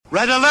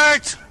Red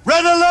alert!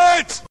 Red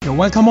alert! You're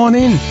welcome on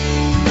in.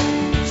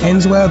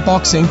 Ends Well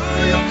Boxing,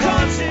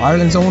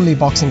 Ireland's only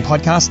boxing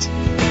podcast.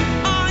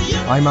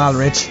 I'm Al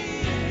Rich,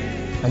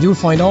 and you'll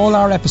find all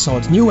our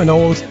episodes, new and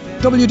old,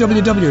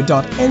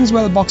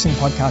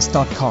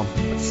 www.endswellboxingpodcast.com.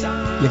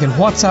 You can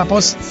WhatsApp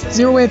us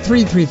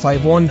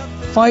 083351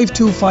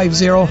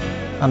 5250,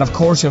 and of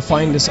course you'll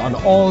find us on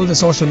all the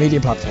social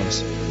media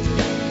platforms.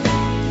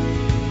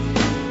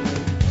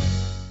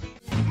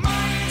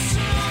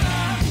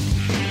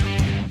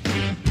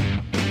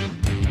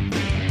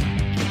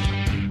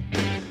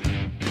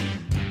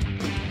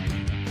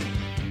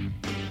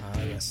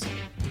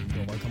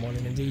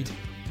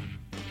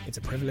 It's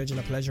a privilege and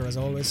a pleasure, as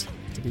always,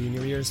 to be in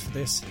your ears for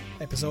this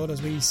episode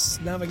as we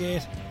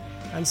navigate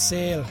and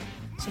sail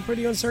some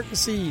pretty uncertain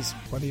seas.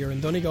 Whether you're in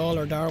Donegal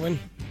or Darwin,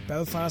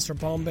 Belfast or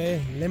Bombay,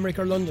 Limerick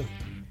or London,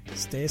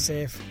 stay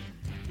safe,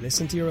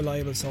 listen to your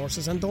reliable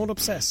sources, and don't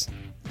obsess.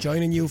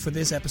 Joining you for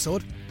this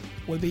episode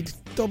will be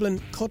Dublin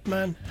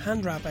cutman,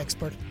 hand wrap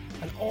expert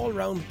and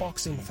all-round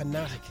boxing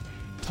fanatic,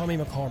 Tommy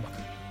McCormack.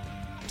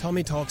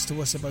 Tommy talks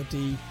to us about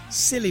the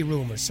silly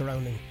rumours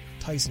surrounding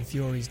Tyson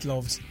Fury's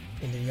gloves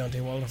in the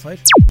Deontay Wilder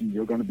fight.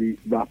 You're going to be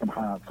wrapping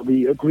hands.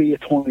 We agree a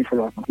 20 for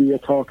wrapping. We are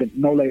talking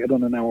no later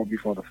than an hour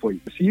before the fight.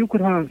 So you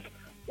could have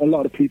a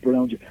lot of people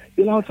around you.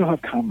 You'll also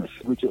have cameras,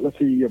 which, let's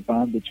say your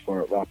bandage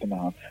for wrapping the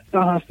hand.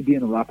 That has to be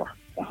in a wrapper.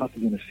 That has to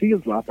be in a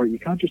sealed wrapper. You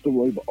can't just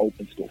arrive with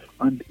open stuff.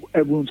 And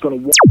everyone's got to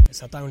watch. I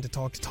sat down to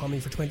talk to Tommy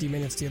for 20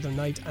 minutes the other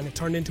night, and it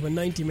turned into a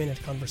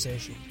 90-minute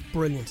conversation.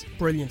 Brilliant,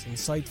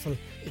 insightful,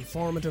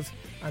 informative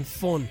and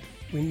fun.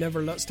 We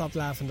never stopped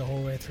laughing the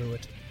whole way through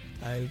it.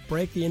 I'll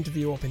break the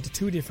interview up into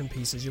two different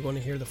pieces. You're going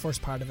to hear the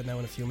first part of it now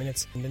in a few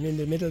minutes, and then in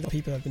the middle, what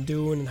people have been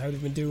doing and how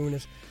they've been doing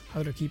it,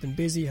 how they're keeping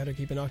busy, how they're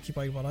keeping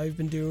occupied, what I've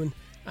been doing,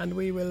 and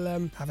we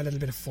will have a little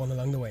bit of fun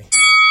along the way.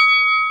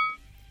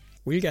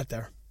 We'll get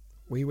there.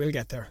 We will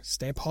get there.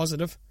 Stay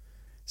positive,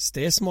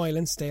 stay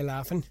smiling, stay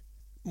laughing.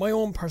 My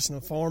own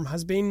personal form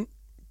has been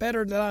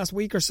better the last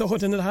week or so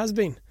than it has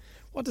been.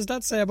 What does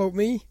that say about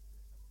me?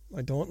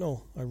 I don't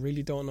know. I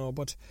really don't know,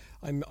 but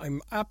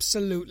I'm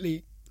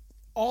absolutely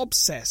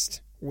obsessed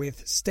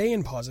with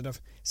staying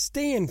positive,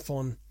 staying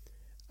fun,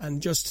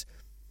 and just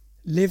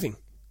living.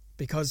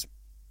 Because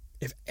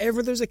if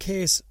ever there's a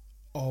case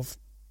of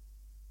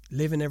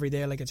living every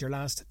day like it's your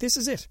last, this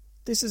is it.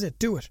 This is it.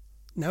 Do it.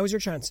 Now's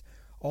your chance.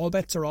 All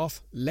bets are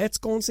off. Let's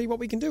go and see what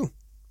we can do.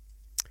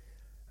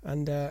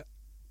 And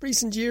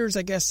recent years,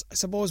 I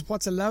suppose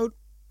what's allowed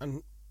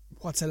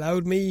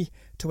me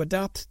to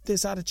adopt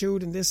this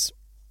attitude and this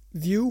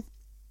view.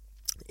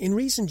 In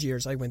recent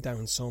years, I went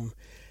down some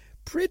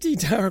pretty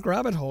dark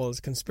rabbit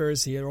holes,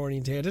 conspiracy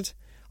orientated.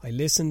 I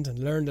listened and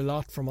learned a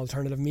lot from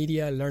alternative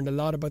media. I learned a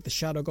lot about the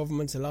shadow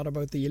governments, a lot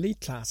about the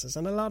elite classes,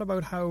 and a lot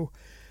about how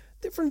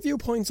different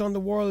viewpoints on the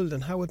world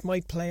and how it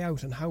might play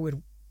out and how it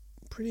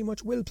pretty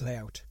much will play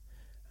out.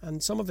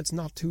 And some of it's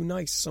not too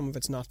nice, some of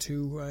it's not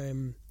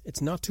too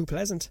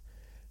pleasant.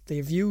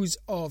 The views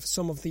of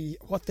some of the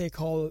what they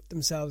call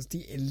themselves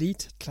the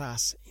elite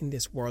class in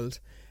this world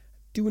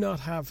do not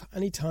have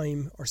any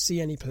time or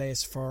see any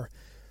place for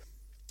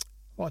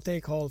what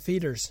they call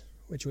feeders,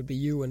 which would be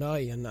you and I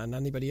and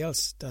anybody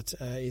else that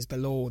is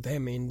below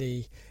them in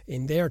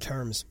their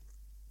terms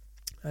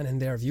and in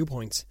their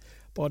viewpoints.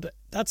 But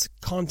that's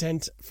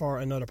content for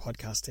another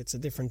podcast. It's a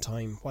different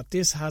time. What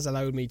this has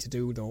allowed me to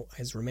do, though,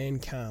 is remain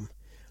calm.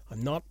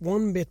 I'm not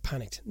one bit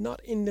panicked,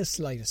 not in the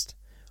slightest.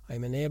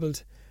 I'm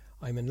enabled,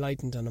 I'm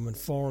enlightened, and I'm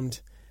informed,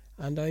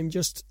 and I'm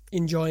just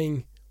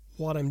enjoying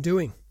what I'm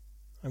doing.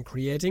 I'm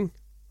creating,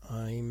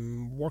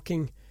 I'm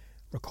working,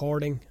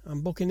 recording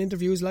and booking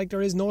interviews like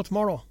there is no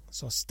tomorrow.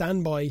 So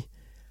stand by,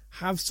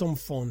 have some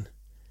fun.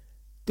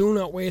 Do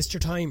not waste your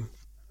time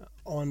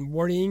on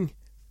worrying,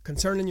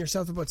 concerning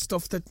yourself about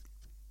stuff that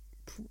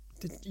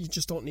you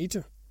just don't need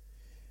to.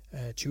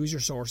 Choose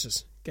your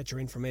sources, get your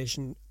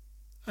information,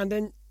 and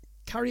then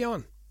carry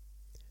on.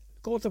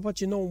 Go to what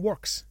you know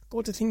works.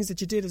 Go to things that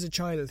you did as a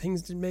child,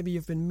 things that maybe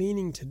you've been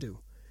meaning to do.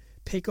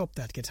 Pick up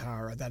that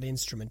guitar or that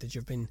instrument that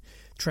you've been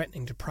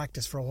threatening to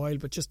practice for a while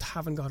but just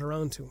haven't got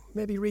around to.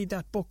 Maybe read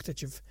that book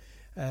that you've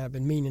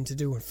been meaning to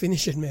do and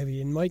finish it maybe.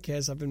 In my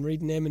case, I've been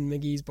reading Eamon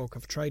McGee's book.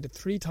 I've tried it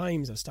 3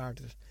 times. I've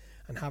started it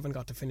and haven't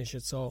got to finish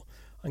it, so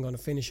I'm going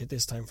to finish it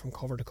this time from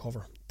cover to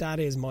cover. That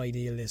is my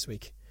deal this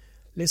week.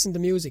 Listen to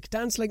music.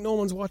 Dance like no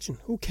one's watching.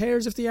 Who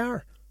cares if they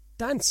are?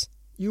 Dance.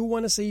 You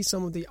want to see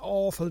some of the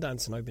awful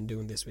dancing I've been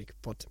doing this week,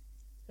 but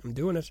I'm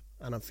doing it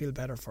and I feel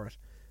better for it.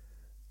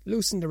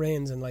 Loosen the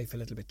reins in life a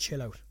little bit.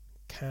 Chill out.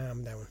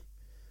 Calm down.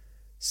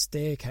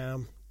 Stay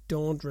calm.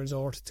 Don't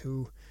resort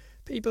to...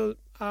 People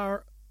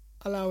are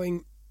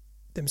allowing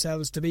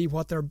themselves to be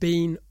what they're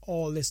being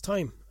all this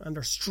time, and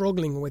they're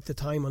struggling with the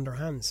time on their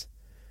hands.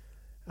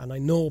 And I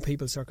know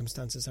people's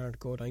circumstances aren't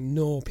good. I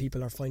know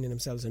people are finding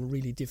themselves in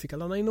really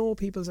difficult, and I know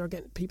people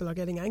are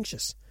getting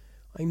anxious.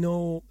 I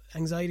know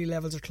anxiety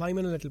levels are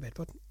climbing a little bit,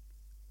 but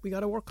we got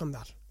to work on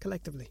that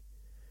collectively.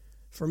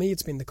 For me,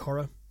 it's been the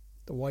Curragh,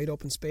 the wide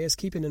open space,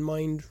 keeping in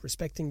mind,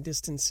 respecting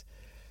distance.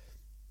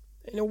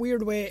 In a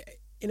weird way,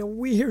 in a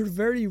weird,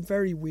 very,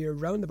 very weird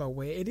roundabout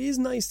way, it is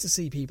nice to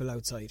see people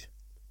outside.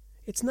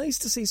 It's nice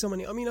to see so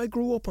many. I mean, I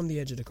grew up on the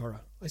edge of the Curragh.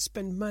 I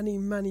spent many,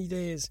 many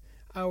days,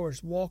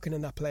 hours walking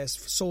in that place,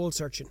 soul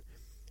searching,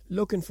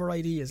 looking for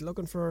ideas,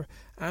 looking for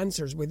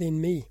answers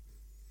within me,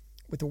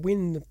 with the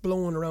wind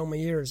blowing around my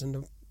ears and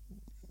the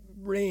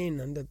rain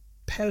and the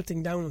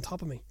pelting down on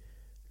top of me.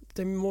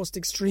 The most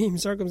extreme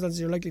circumstances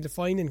you're likely to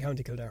find in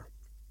County Kildare.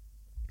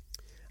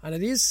 And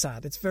it is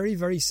sad. It's very,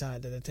 very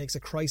sad that it takes a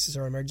crisis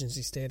or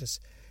emergency status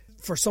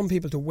for some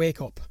people to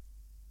wake up,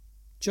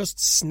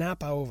 just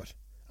snap out of it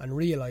and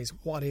realise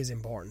what is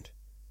important.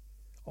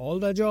 All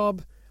the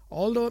job,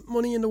 all the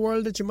money in the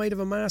world that you might have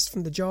amassed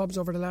from the jobs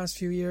over the last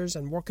few years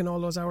and working all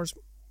those hours,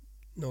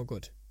 no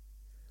good.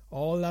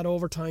 All that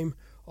overtime,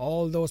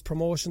 all those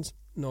promotions,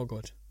 no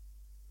good.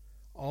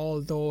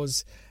 All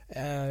those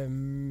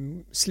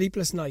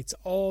sleepless nights,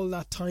 all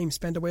that time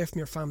spent away from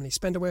your family,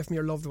 spent away from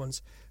your loved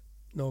ones,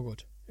 no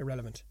good.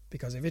 Irrelevant,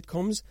 because if it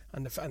comes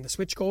and the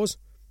switch goes,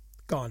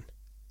 gone,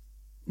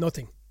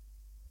 nothing.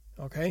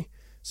 Okay,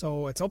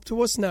 so it's up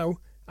to us now,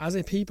 as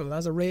a people,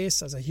 as a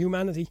race, as a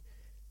humanity,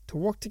 to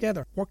work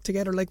together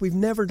like we've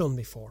never done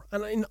before.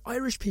 And in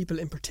Irish people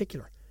in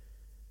particular,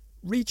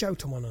 reach out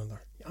to one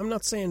another. I'm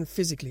not saying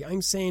physically,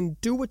 I'm saying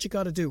do what you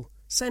got to do.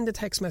 Send a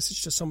text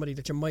message to somebody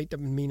that you might have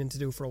been meaning to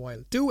do for a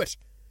while. Do it.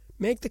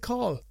 Make the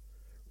call.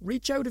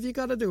 Reach out if you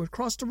got to do it.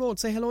 Cross the road,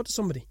 say hello to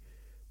somebody.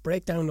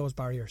 Break down those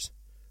barriers.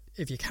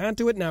 If you can't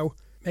do it now,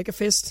 make a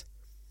fist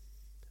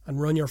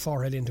and run your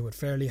forehead into it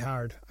fairly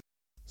hard.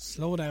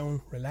 Slow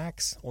down,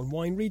 relax,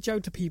 unwind, reach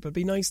out to people,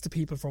 be nice to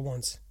people for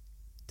once.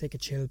 Take a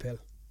chill pill.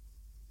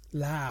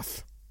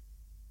 Laugh.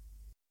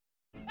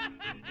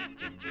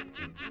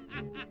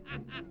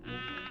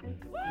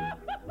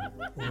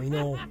 We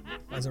know,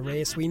 as a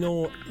race, we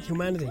know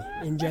humanity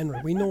in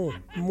general. We know,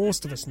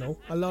 most of us know.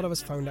 A lot of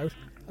us found out.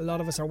 A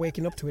lot of us are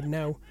waking up to it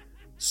now.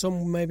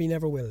 Some maybe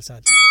never will,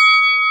 sadly.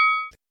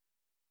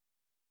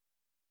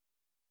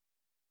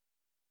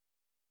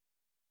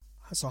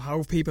 So how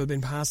have people been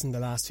passing the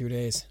last few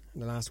days,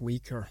 the last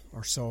week or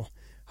so?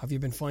 Have you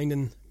been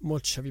finding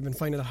much? Have you been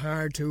finding it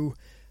hard to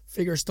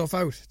figure stuff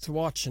out, to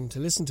watch and to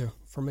listen to?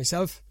 For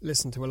myself,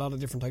 listen to a lot of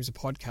different types of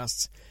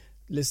podcasts.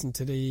 Listen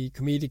to the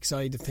comedic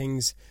side of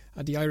things.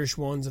 The Irish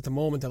ones at the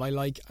moment that I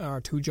like are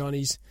Two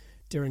Johnnies,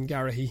 Darren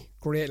Garrahy.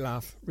 Great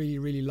laugh, really,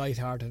 really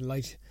light-hearted,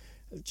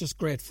 just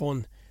great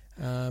fun.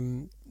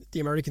 The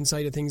American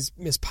side of things,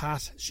 Miss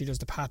Pat, she does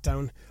the Pat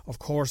Down. Of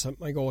course,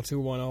 my go-to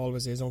one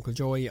always is Uncle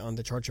Joey on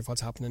the Church of What's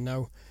Happening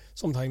Now.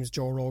 Sometimes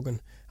Joe Rogan,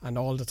 and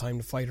all the time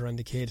The Fighter and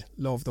the Kid.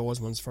 Love those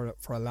ones for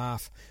a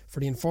laugh. For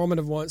the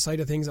informative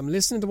side of things, I'm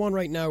listening to one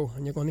right now,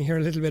 and you're going to hear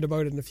a little bit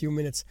about it in a few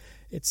minutes.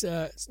 It's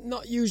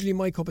not usually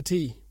my cup of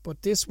tea,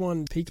 but this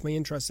one piqued my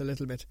interest a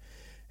little bit.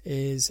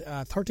 Is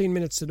 13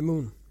 Minutes to the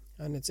Moon.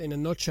 And it's, in a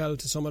nutshell,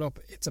 to sum it up,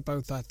 it's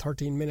about that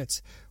 13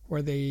 minutes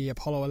where the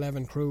Apollo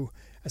 11 crew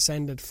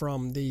ascended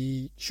from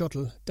the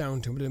shuttle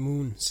down to the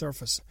moon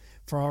surface.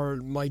 For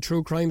my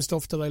true crime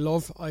stuff that I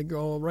love, I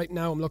go right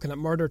now, I'm looking at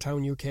Murder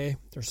Town UK.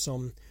 There's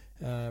some,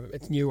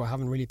 it's new, I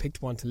haven't really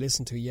picked one to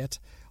listen to yet.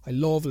 I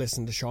love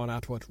listening to Sean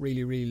Atwood,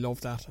 really, really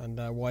love that, and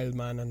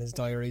Wildman and his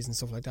diaries and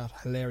stuff like that,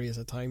 hilarious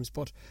at times,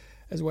 but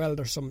as well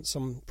there's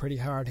some pretty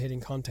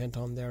hard-hitting content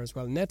on there as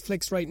well.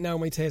 Netflix right now,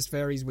 my taste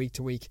varies week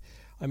to week.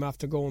 I'm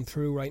after going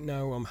through right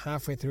now, I'm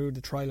halfway through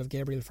The Trial of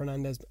Gabriel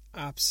Fernandez.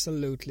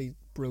 Absolutely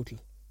brutal.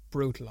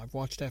 I've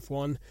watched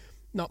F1,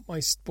 not my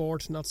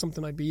sport, not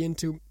something I'd be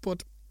into,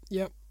 but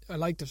yeah, I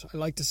liked it. I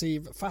like to see,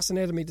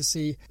 fascinated me to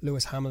see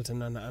Lewis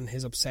Hamilton and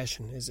his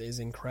obsession is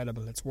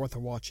incredible. It's worth a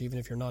watch even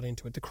if you're not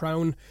into it. The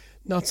Crown,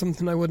 not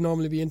something I would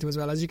normally be into as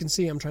well. As you can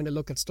see, I'm trying to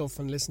look at stuff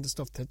and listen to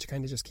stuff to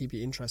kind of just keep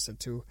you interested,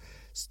 to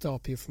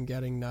stop you from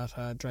getting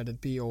that dreaded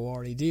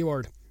B-O-R-E-D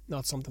word.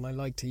 Not something I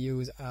like to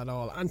use at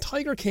all. And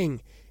Tiger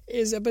King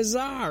is a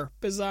bizarre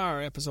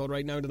episode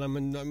right now that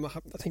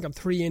I think I'm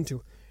 3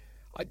 into.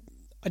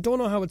 I don't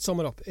know how to sum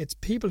it up. It's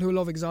people who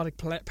love exotic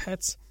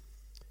pets,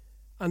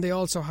 and they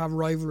also have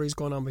rivalries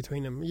going on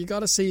between them. You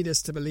got to see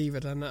this to believe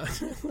it, and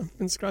I've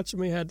been scratching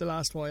my head the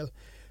last while.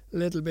 A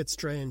little bit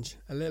strange.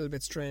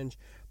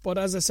 But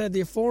as I said,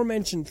 the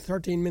aforementioned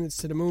 13 Minutes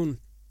to the Moon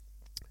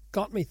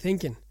got me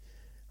thinking.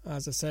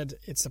 As I said,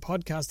 it's a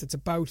podcast. It's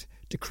about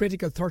the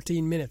critical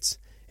 13 minutes.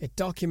 It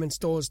documents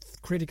those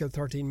critical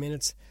 13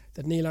 minutes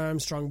that Neil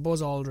Armstrong,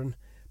 Buzz Aldrin,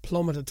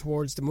 plummeted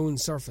towards the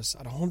moon's surface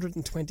at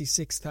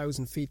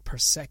 126,000 feet per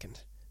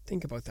second.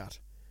 Think about that.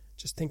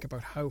 Just think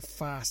about how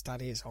fast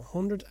that is.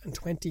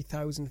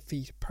 120,000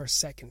 feet per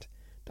second.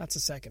 That's a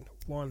second.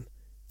 1,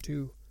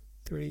 2,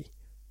 3,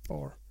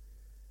 4.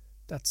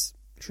 That's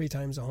 3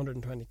 times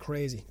 120.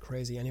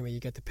 Crazy. Anyway, you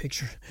get the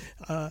picture.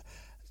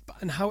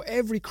 And how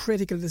every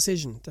critical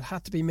decision that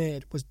had to be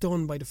made was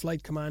done by the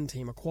flight command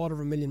team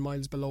 250,000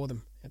 miles below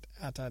them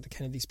at the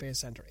Kennedy Space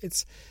Center.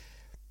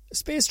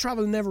 Space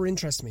travel never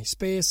interests me.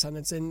 Space and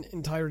its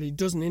entirety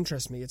doesn't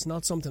interest me. It's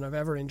not something I've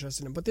ever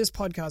interested in. But this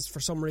podcast, for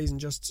some reason,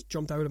 just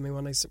jumped out at me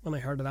when I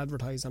heard it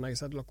advertised, and I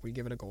said, look, we'll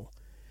give it a go.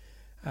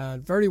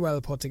 Very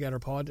well put together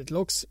pod. It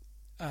looks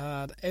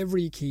at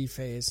every key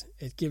phase.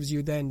 It gives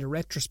you then the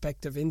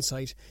retrospective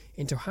insight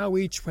into how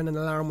when an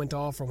alarm went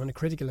off or when a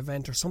critical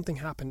event or something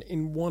happened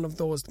in one of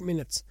those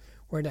minutes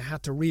where they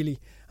had to really,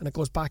 and it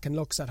goes back and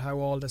looks at how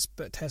all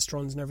the test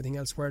runs and everything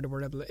else, where they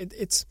were able to,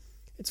 it's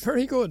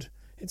very good.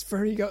 It's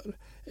very good.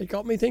 It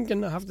got me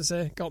thinking, I have to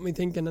say,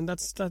 and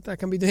that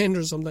can be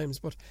dangerous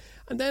sometimes.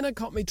 And then it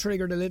got me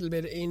triggered a little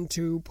bit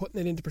into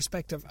putting it into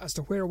perspective as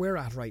to where we're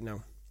at right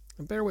now.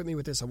 And bear with me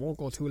with this, I won't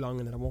go too long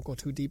in it, I won't go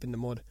too deep in the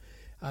mud.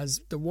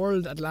 As the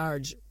world at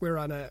large, we're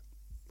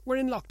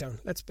in lockdown.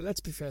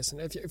 Let's be facing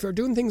it. If you're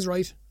doing things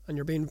right and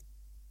you're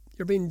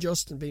being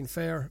just and being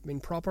fair,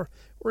 being proper,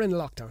 we're in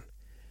lockdown.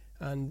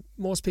 And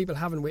most people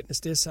haven't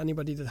witnessed this.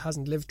 Anybody that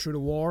hasn't lived through the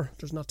war,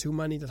 there's not too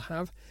many that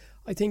have.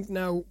 I think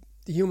now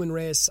the human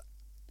race,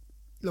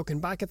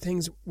 looking back at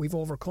things, we've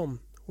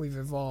overcome, we've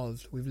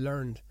evolved, we've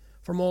learned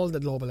from all the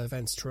global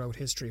events throughout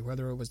history,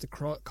 whether it was the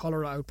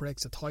cholera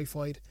outbreaks, the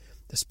typhoid,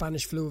 the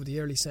Spanish flu of the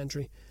early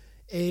century,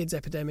 AIDS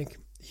epidemic.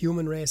 The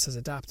human race has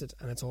adapted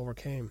and it's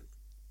overcame.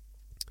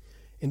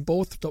 In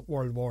both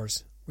world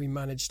wars, we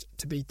managed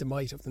to beat the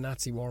might of the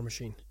Nazi war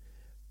machine.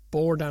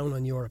 Bore down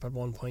on Europe at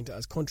one point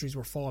as countries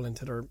were falling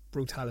to their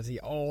brutality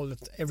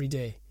every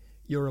day.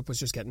 Europe was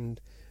just getting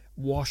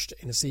washed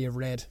in a sea of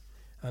red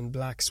and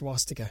black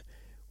swastika.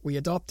 We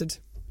adapted,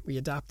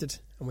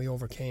 and we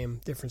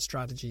overcame different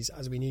strategies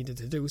as we needed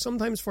to do.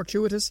 Sometimes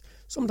fortuitous,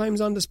 sometimes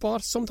on the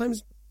spot,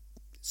 sometimes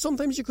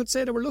you could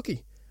say they were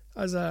lucky.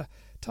 As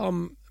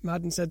Tom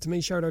Madden said to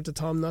me, shout out to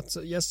Tom Nuts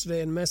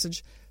yesterday in a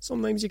message,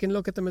 sometimes you can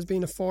look at them as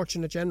being a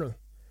fortunate general.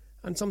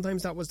 And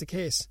sometimes that was the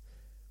case.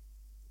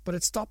 But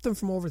it stopped them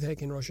from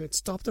overtaking Russia, it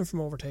stopped them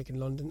from overtaking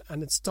London,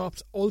 and it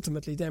stopped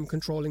ultimately them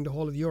controlling the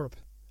whole of Europe,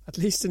 at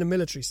least in a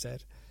military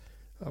state.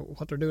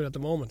 What they're doing at the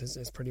moment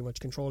is pretty much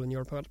controlling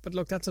Europe. But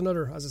look, that's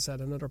another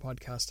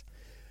podcast.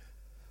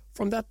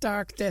 From that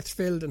dark,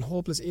 death-filled and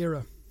hopeless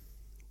era,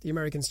 the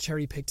Americans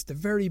cherry-picked the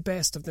very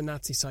best of the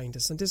Nazi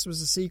scientists, and this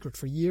was a secret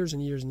for years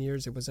and years and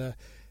years. It was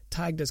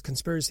tagged as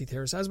conspiracy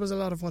theorists, as was a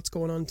lot of what's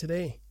going on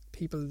today.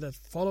 People that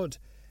followed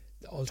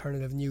the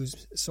alternative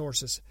news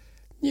sources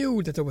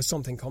knew that there was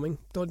something coming,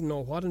 didn't know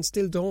what, and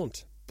still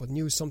don't, but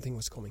knew something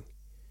was coming.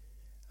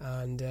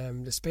 And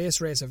the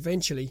space race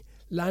eventually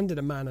landed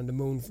a man on the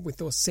moon with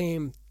those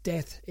same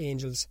death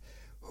angels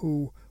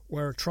who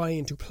were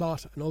trying to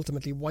plot and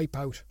ultimately wipe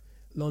out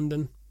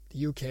London,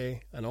 the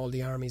UK, and all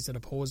the armies that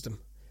opposed them.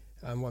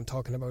 I'm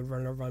talking about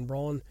Werner von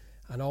Braun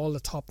and all the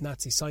top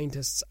Nazi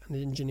scientists and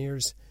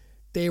engineers.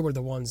 They were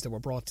the ones that were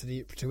brought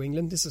to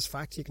England. This is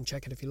fact. You can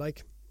check it if you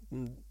like.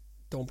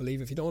 Don't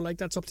believe if you don't like,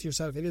 that's up to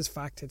yourself. It is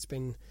fact. It's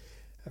been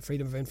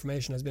freedom of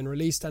information has been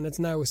released, and it's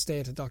now a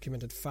state of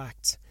documented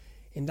facts.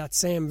 In that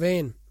same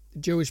vein, the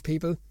Jewish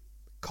people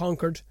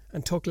conquered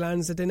and took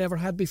lands that they never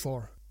had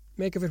before.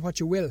 Make of it what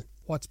you will,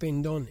 what's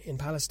been done in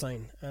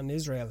Palestine and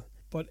Israel.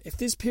 But if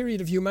this period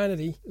of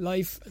humanity,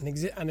 life and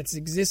its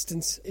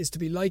existence is to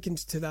be likened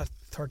to that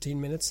 13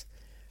 minutes,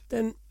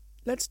 then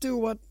let's do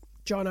what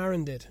John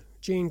Aaron did,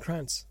 Gene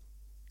Kranz,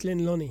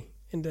 Glyn Lunny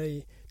in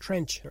the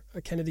trench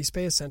at Kennedy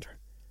Space Centre.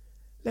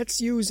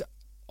 Let's use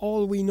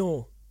all we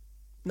know.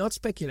 Not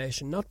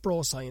speculation, not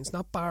bro science,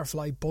 not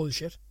barfly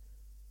bullshit.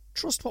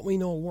 Trust what we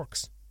know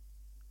works.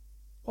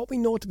 What we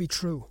know to be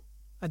true.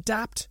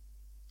 Adapt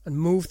and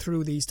move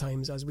through these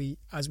times as we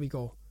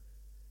go.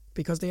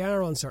 Because they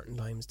are uncertain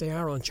times. They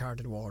are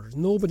uncharted waters.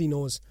 Nobody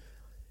knows.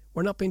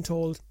 We're not being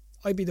told.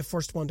 I'd be the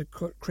first one to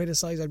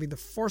criticise. I'd be the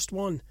first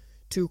one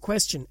to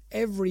question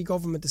every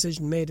government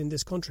decision made in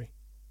this country.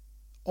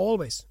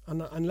 Always.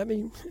 And let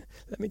me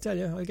tell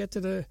you, I'll get to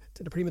the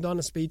prima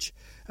donna speech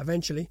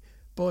eventually.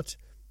 But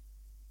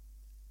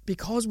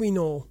because we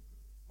know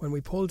when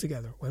we pull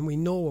together, when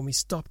we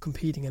stop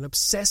competing and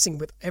obsessing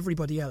with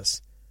everybody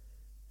else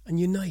and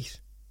unite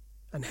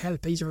and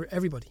help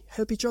everybody,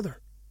 help each other,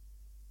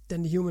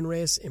 then the human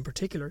race in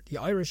particular, the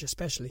Irish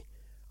especially,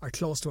 are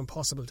close to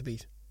impossible to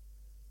beat.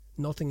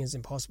 Nothing is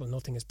impossible,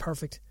 nothing is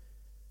perfect.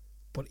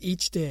 But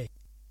each day,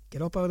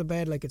 get up out of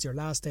bed like it's your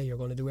last day. You're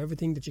going to do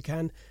everything that you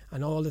can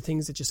and all the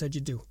things that you said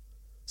you'd do.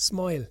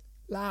 Smile,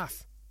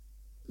 laugh,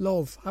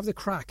 love, have the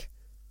crack.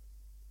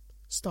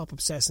 Stop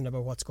obsessing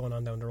about what's going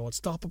on down the road.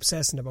 Stop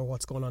obsessing about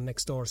what's going on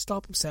next door.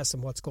 Stop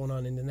obsessing what's going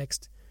on in the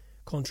next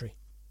country.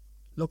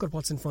 Look at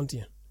what's in front of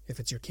you. If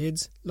it's your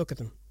kids, look at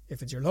them.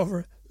 If it's your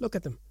lover, look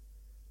at them.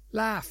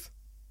 Laugh,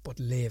 but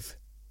live.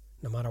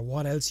 No matter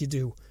what else you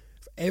do,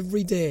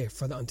 every day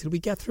until we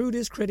get through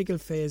this critical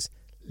phase,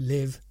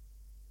 live,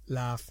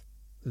 laugh,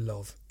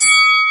 love.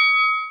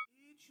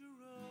 Each a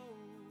role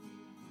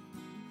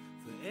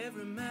for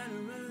every man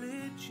and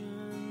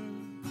religion.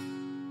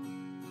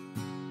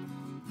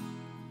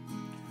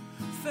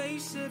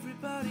 Face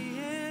everybody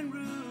and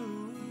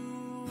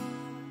rule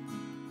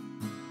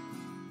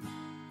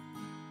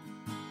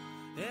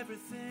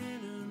everything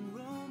and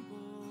rumble.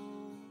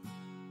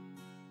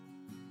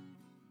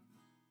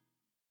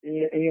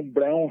 Ian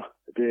Brown,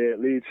 the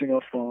lead singer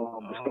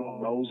from the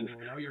Stone Roses,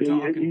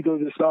 he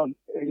does a song.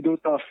 He does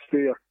that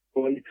fair,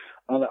 right?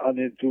 And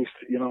it just,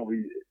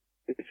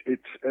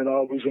 it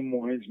always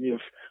reminds me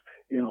of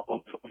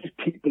of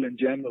people in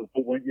general.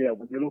 But when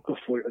you look at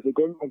fighters,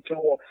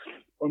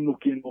 I'm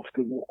lucky enough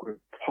to work with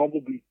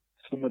probably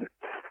some of the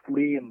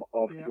cream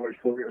of the Irish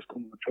fighters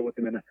coming through at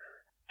the minute.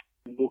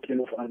 I'm lucky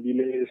enough, Andy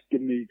Lee has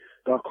given me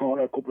that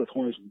corner a couple of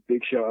times.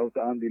 Big shout out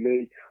to Andy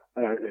Lee.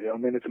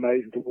 It's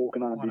amazing to walk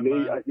in Andy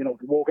Lee.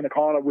 To walk in the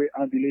corner with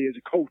Andy Lee as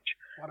a coach.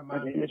 What a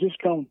man. You just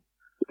can't.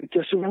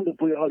 You're surrounded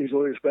by all these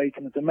Irish greats,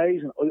 and it's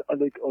amazing.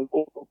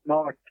 Up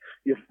north,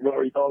 you've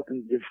Rory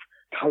Dalton, you've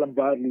Callum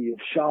Bradley,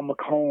 you've Sean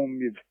McComb,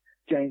 you've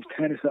James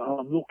Tennyson.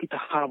 I'm lucky to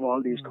have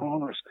all these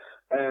corners.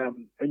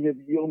 And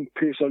you've young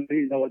Pierce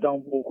O'Leary. I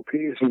don't walk with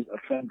Pierce,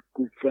 a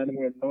good friend of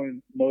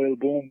mine, Niall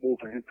Boone,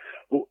 walk with him.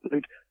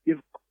 But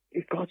you've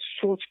got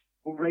such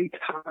great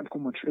talent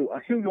coming through.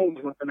 And who knows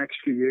what the next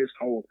few years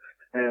hold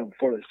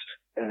for us.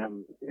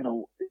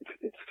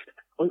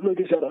 It's like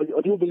I said,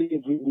 I do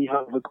believe we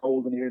have a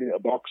golden area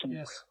of boxing.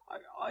 Yes,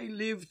 I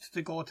lived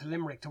to go to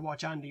Limerick to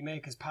watch Andy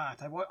make his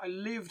path. I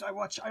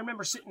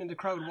remember sitting in the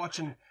crowd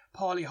watching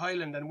Paulie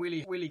Hyland and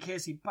Willie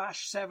Casey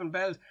bash 7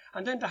 bells,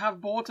 and then to have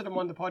both of them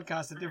on the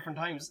podcast at different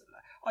times.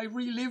 I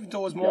relived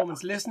those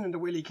moments listening to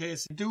Willie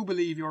Casey. I do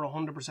believe you're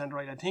 100%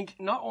 right. I think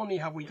not only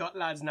have we got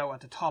lads now at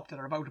the top that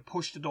are about to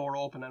push the door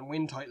open and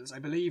win titles, I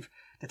believe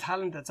the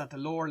talent that's at the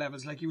lower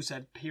levels, like you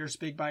said, Pierce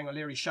Big Bang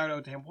O'Leary, shout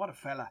out to him. What a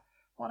fella.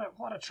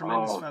 What a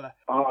tremendous fella.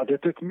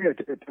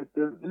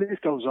 The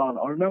list goes on.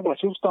 I remember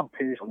just on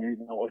Pierce, I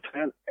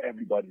tell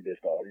everybody this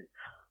story.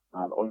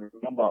 And I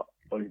remember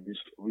I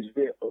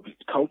was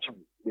coaching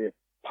with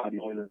Paddy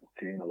Hyland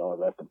team a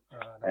lot of them.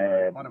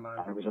 What a man.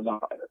 It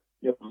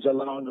was a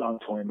long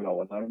time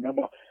ago. And I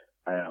remember,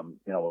 I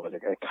was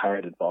a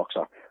carded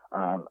boxer.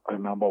 And I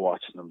remember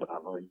watching them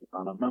that night.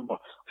 And I remember I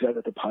said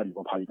to Paddy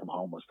when Paddy came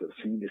home, I said,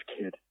 I've seen this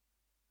kid.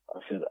 I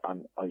said,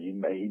 and he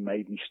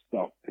made me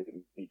stop.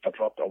 He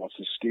dropped. I watched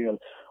his skill.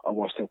 I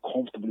watched how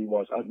comfortable he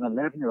was. As an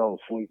 11-year-old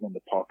fighting in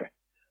the pocket.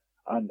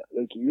 And,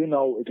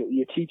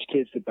 you teach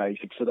kids the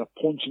basics. So they're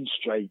punching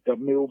straight. They're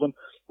moving,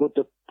 but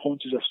the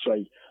punches are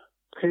straight.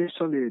 Pierce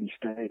O'Leary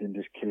stayed in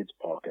this kid's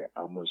pocket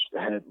and was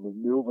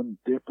moving,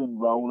 dipping,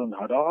 rolling,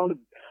 had all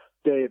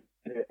the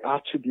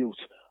attributes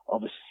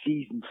of a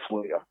seasoned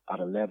fighter at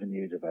 11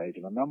 years of age.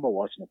 And I remember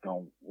watching it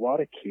going, what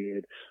a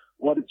kid.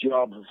 What a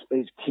job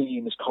his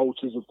team, his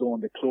coaches have done.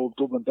 The club,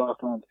 Dublin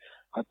Dockland,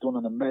 had done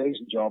an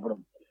amazing job with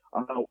him.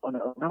 And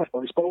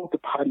I spoke to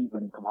Paddy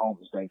when he came home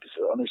and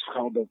I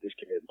found out this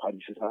kid. And Paddy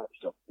said,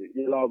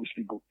 you'll always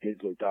see good kids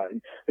like that.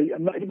 He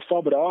didn't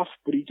fob it off,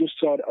 but he just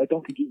saw it. I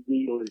don't think he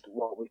realised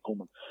what was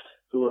coming.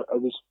 So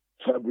it was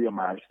February or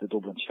March, the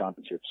Dublin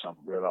Championships, and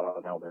we're all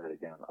now there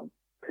again. And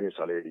Pierce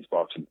O'Leary's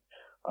boxing.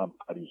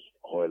 Eddie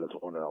Hyland,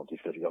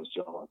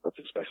 that's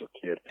a special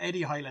kid.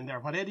 Eddie Hyland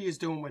there, what Eddie is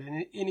doing with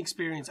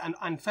inexperience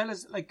and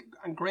fellas like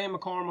Graham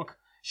McCormack,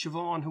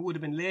 Siobhan, who would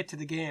have been late to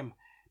the game,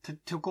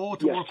 to go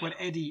to work with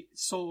Eddie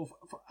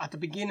at the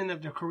beginning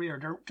of their career,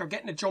 they're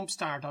getting a jump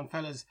start on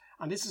fellas,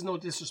 and this is no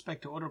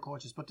disrespect to other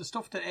coaches, but the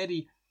stuff that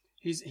Eddie,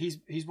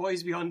 he's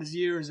wise beyond his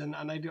years, and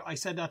I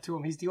said that to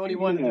him. He's the only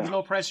one. There's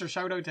no pressure.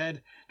 Shout out to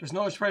Ed. There's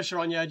no pressure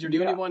on you, Ed. You're the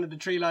only one of the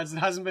 3 lads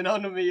that hasn't been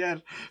on me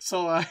yet.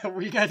 So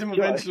we'll get him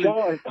eventually.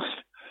 I'm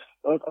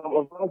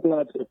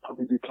glad to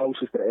probably be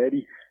closest to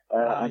Eddie.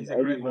 And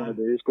Eddie's one of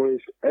these guys.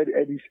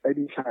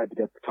 Eddie's hard to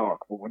get to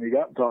talk, but when he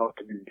got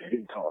talking, he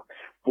can talk.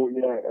 But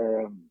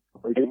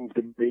I give him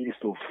the B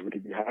stuff. It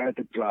can be hard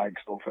to drag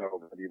stuff out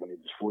when he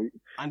was fighting.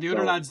 And the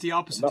other lad's the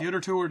opposite. The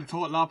other 2 are the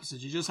total opposite.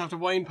 You just have to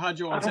wind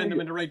Padjo and send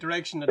him in the right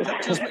direction. And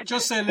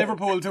just say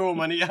Liverpool to him,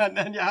 and you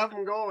have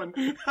him going.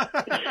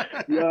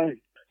 Yeah.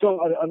 So,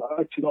 and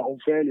actually not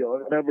unfairly,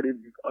 I'd never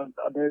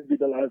be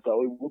the lads that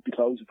I would be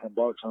closing from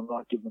boxing. I'm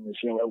not giving them a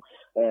shout out.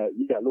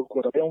 Look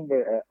what I've done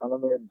with it. And I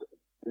mean,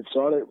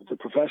 the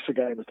professional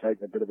game is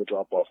taking a bit of a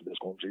drop off in this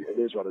country. It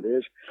is what it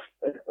is.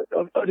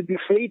 I'd be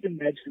afraid to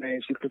mention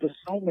names because there's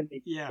so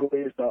many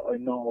players that I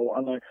know,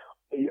 and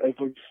if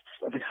I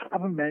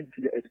haven't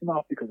mentioned it, it's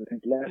not because I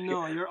think less.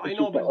 No, I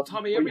know, but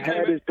Tommy,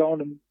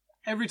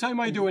 every time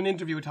I do an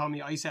interview with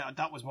Tommy, I say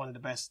that was one of the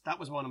best. That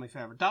was one of my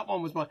favourite. That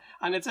one was one,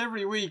 and it's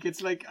every week.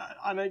 It's like,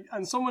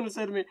 and someone has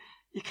said to me,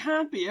 "You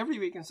can't be every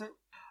week." And so,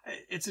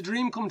 it's a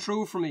dream come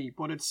true for me.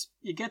 But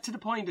you get to the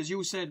point, as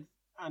you said,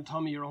 and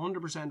Tommy, you're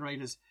 100%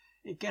 right.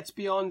 It gets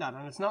beyond that,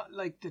 and it's not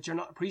like that you're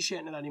not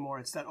appreciating it anymore.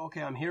 It's that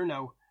okay, I'm here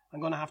now.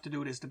 I'm going to have to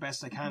do this the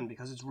best I can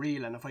because it's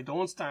real. And if I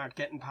don't start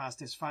getting past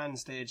this fan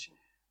stage,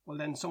 well,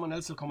 then someone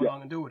else will come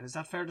along and do it. Is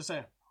that fair to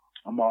say?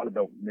 I'm all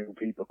about new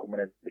people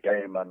coming into the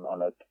game and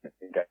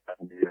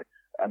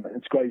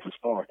it's great for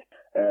sport.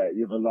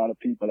 You have a lot of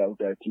people out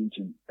there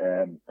teaching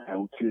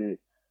how to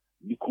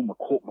become a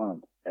cut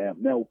man.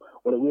 Now,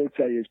 what I will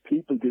say is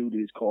people do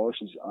these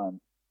courses and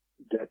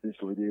get this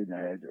idea in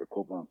their head, you're a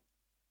cut man.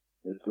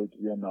 It's like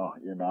you're not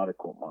a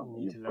cut man.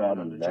 You've got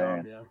to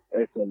learn.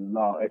 It's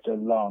a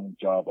long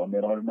job. I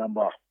mean, I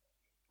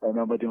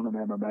remember doing an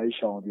MMA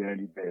show in the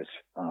early days,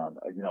 and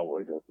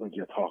like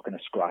you're talking a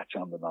scratch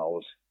on the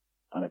nose.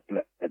 And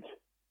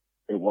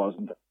it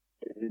wasn't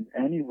in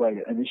any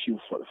way an issue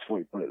for the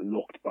fight, but it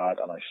looked bad,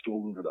 and I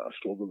struggled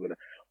with it.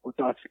 But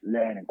that's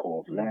learning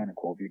curve.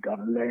 You got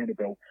to learn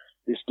about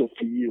this stuff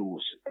to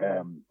use.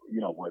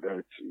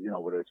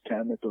 Whether it's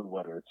chemical,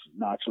 whether it's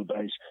natural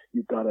base,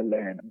 you've got to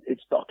learn.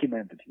 It's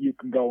documented. You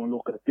can go and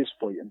look at this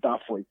fight and that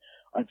fight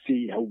and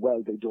see how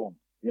well they done.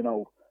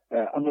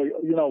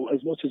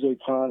 As much as I've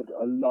had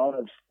a lot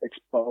of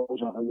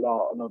exposure,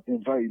 and I've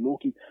been very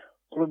lucky,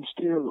 but I'm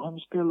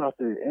still at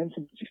the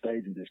infancy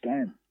stage of this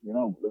game.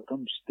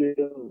 I'm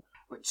still.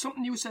 But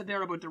something you said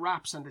there about the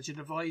raps and that you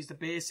devised the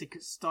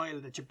basic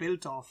style that you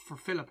built off for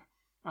Philip.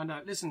 And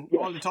listen,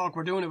 yes. All the talk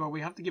we're doing about,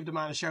 we have to give the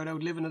man a shout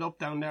out, living it up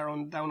down there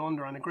down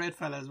under, and a great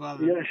fella as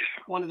well. Yes.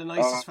 One of the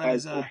nicest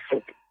fellas.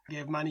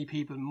 Gave many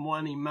people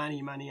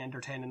many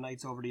entertaining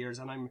nights over the years,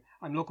 and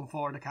I'm looking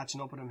forward to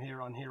catching up with him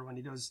here when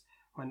he does.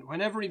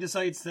 Whenever he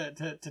decides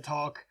to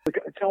talk.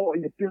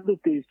 You build up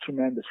these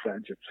tremendous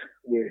friendships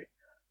with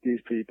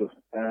these people.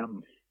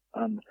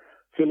 And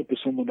Philip is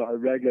someone that I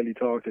regularly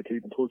talk to,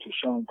 keep in touch with.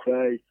 Sean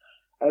Cray,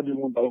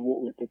 everyone that I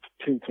work with, the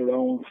two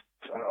Tyrones.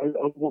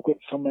 I work with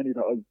so many that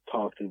I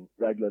talk to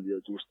regularly.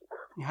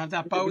 You have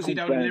that Bowsy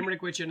down in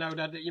Limerick with you now,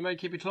 that you might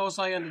keep a close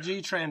eye on the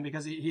G train,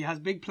 because he has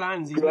big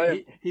plans.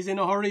 He's in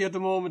a hurry at the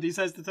moment. He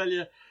says to tell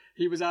you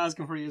he was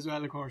asking for you as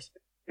well, of course.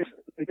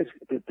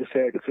 The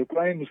circuit. So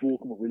Graham was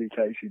working with Willie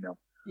Casey now.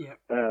 Yeah.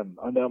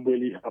 And then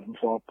Willie having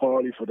fought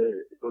Paulie for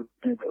the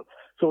people.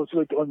 So it's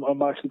like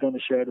I'm actually going to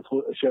share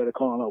the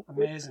call out.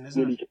 Amazing,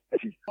 isn't Willie it?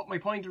 Casey. What my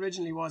point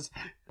originally was,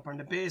 on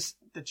the base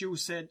that you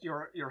said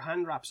your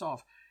hand wraps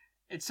off,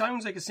 it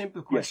sounds like a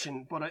simple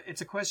question, but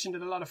it's a question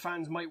that a lot of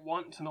fans might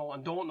want to know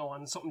and don't know,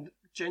 and something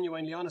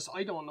genuinely honest,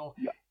 I don't know.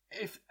 Yeah.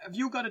 Have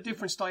you got a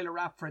different style of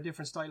rap for a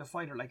different style of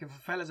fighter? Like, if a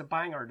fella's a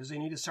banger, does he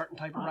need a certain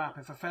type of rap?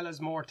 If a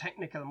fella's more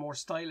technical, more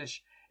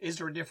stylish, is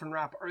there a different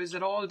rap? Or is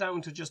it all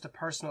down to just a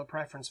personal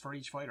preference for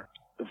each fighter?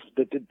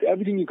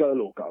 Everything you got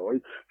to look at,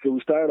 right? So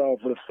we start off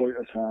with a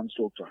fighter's hand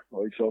structure,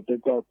 right? So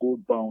they've got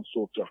good bone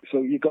structure.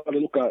 So you got to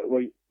look at,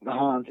 right, the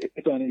hands,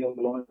 if any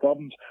underlying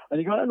problems. And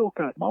you got to look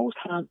at most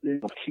handling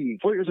of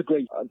teeth. Fighters are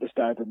great at the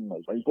start of the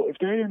night, right? But if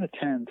they're in a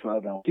 10,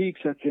 12 round, teeth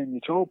sets in,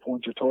 you throw a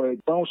punch, you're tired,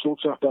 bone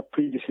structure, that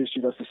previous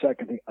history, that's the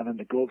second thing. And then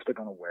the gloves they're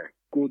going to wear.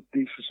 Good,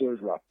 decent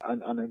size wrap.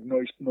 And a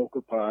nice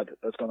knuckle pad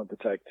that's going to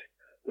protect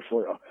the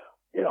fighter.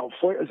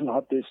 Fighters will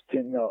have this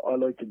thing, I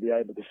like to be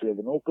able to feel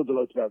the knuckles, I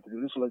like to be able to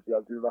do this, I like to be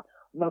able to do that.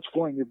 And that's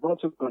fine. You've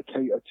also got to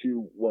cater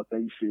to what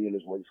they feel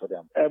is right for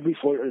them. Every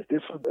fighter is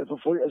different. If a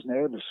fighter's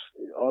nervous,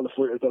 all the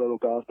fighters that I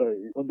look after,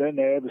 when they're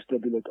nervous, they'll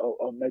be like,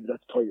 oh maybe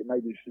that's tight,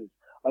 maybe this is.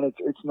 And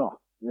it's not.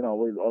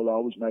 I'll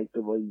always make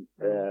the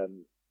right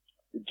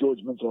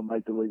judgments or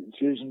make the right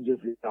decisions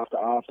if you have to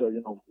after,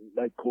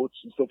 make cuts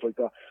and stuff like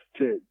that,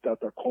 that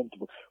they're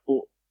comfortable.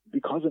 But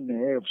because of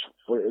nerves,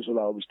 fighters will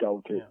always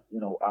go to,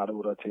 add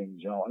other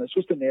things, and it's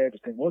just a nervous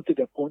thing. Once they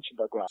get punched in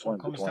the ground, so it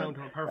comes down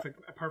to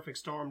a perfect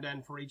storm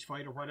then for each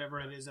fighter,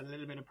 whatever it is, and a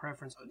little bit of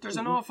preference. There's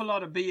an awful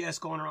lot of BS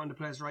going around the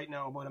place right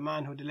now about a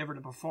man who delivered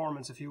a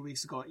performance a few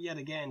weeks ago, yet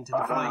again, to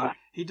defy.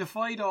 He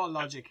defied all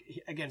logic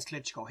against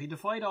Klitschko. He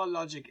defied all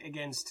logic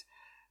against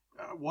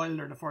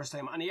Wilder the first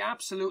time, and he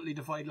absolutely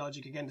defied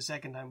logic again the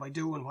second time by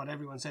doing what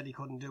everyone said he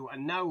couldn't do.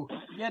 And now,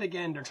 yet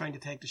again, they're trying to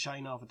take the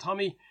shine off it.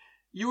 Tommy,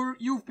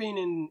 You've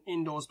been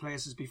in those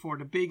places before,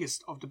 the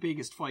biggest of the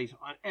biggest fight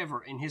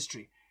ever in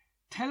history.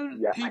 Tell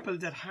people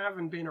that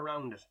haven't been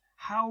around it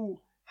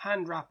how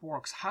hand wrap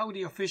works, how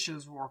the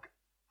officials work,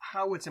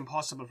 how it's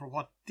impossible for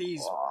what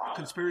these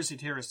conspiracy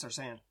theorists are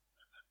saying.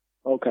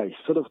 Okay,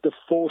 so the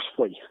first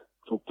fight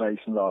took place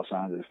in Los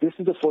Angeles. This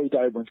is the fight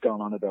that everyone's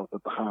going on about,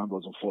 that the hand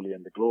wasn't fully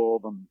in the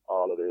glove and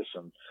all of this.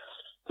 And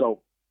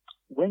so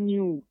when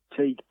you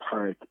take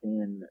part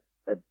in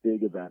a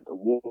big event, a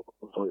world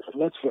fight.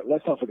 Let's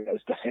not forget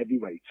it's the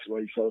heavyweights,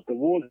 right? So it's the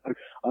world and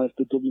it's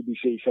the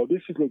WBC. So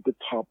this is like the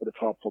top of the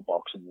top for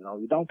boxing.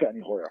 You don't get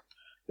any higher.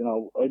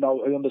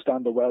 I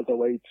understand the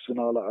welterweights and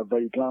all that are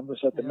very glamorous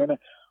at the minute,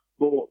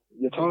 but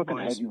you're talking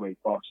heavyweight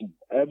boxing.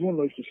 Everyone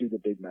likes to see the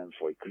big men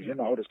fight because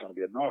there's going to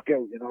be a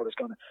knockout.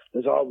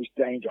 There's always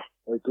danger,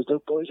 right? Because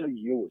those guys are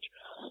huge.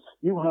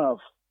 You have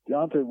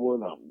Deontay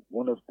Wilder,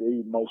 one of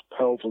the most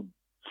powerful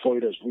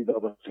fighters we've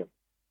ever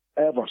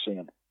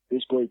seen.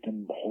 This guy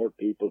can hurt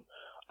people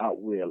at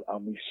will,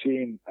 and we see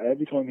him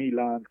every time he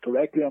lands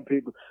correctly on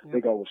people,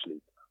 they go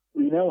asleep.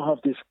 We now have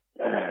this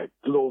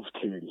glove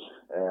theory,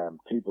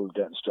 people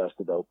getting stressed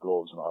about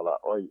gloves and all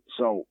that, right?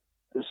 So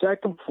the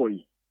second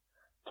fight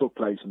took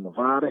place in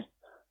Nevada.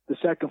 The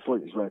second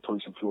fight is where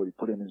Tyson Fury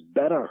put in his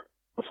better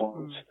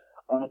performance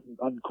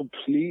and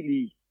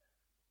completely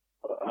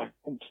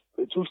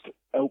just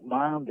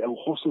outmanned,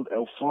 out-hustled,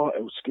 out-fought,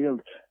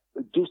 out-skilled,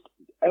 just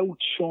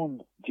outshone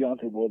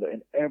Deontay Wilder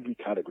in every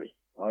category,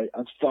 right,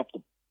 and stopped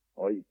him,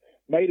 right,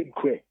 made him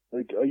quit.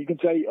 Like you can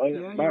say,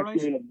 Mark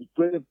Whelan was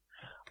brilliant.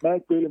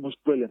 Mark Whelan was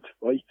brilliant,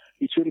 right?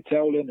 He should have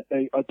told him,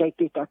 I think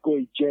that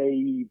guy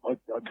Jay, I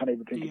can't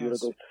even think of the other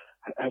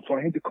guy. For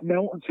him to come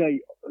out and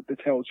say the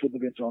towel shouldn't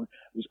have been thrown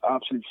was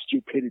absolute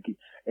stupidity.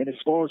 In a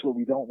sport where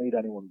we don't need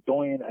anyone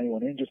dying,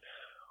 anyone injured.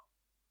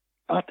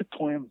 At the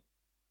time,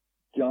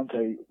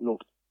 Deontay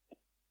looked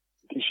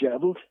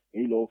dishevelled.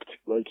 He looked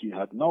like he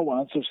had no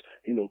answers.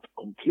 He looked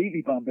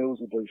completely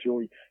bamboozled by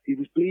Fury. He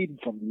was bleeding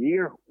from the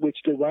ear, which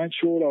they weren't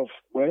sure of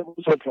where it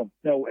was from.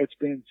 Now, it's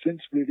been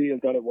since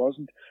revealed that it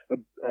wasn't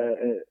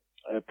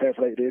a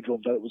perforated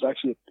eardrum, that it was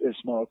actually a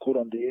small cut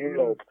on the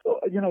earlobe.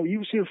 You know,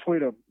 you see a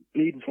fighter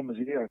bleeding from his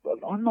ear.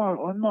 I'm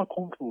not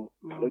comfortable,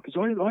 because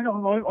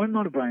I'm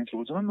not a brain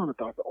surgeon. I'm not a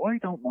doctor. I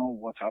don't know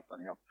what's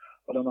happening here.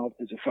 I don't know if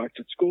there's a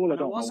fractured skull. I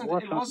don't know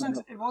what's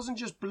happening. It wasn't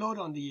just blood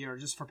on the ear,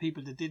 just for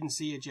people that didn't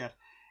see it yet.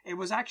 It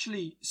was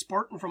actually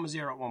spurting from his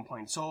ear at one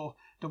point. So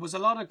there was a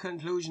lot of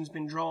conclusions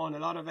been drawn, a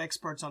lot of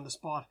experts on the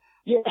spot.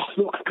 Yeah,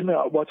 look, come here.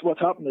 What's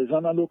happened is,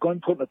 and look,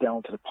 I'm putting it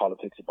down to the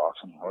politics of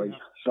boxing, right? Yeah.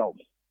 So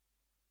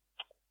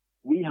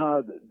we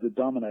had the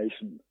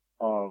domination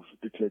of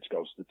the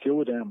Klitschko's. The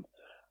two of them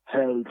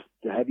held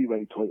the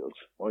heavyweight titles,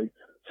 right?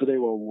 So they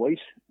were white,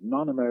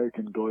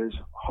 non-American guys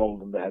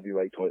holding the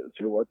heavyweight titles.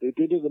 You know what? They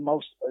did the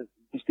most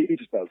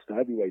prestigious belts, the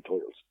heavyweight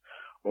titles,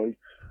 right?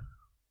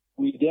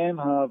 We then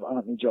have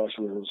Anthony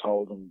Joshua, who's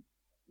holding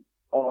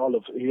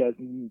he has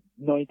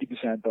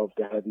 90% of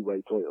the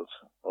heavyweight titles,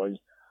 right?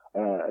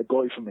 A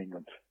guy from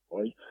England,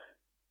 right?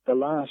 The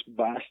last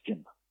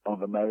bastion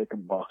of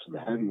American boxing, the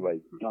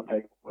heavyweight,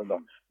 Deontay Wilder.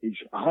 He's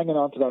hanging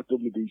on to that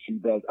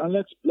WBC belt. And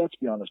let's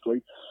be honest,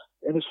 right?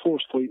 In his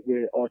first fight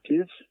with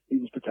Ortiz, he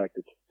was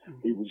protected.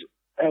 He was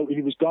out.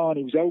 He was gone.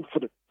 He was out for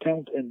the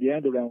count in the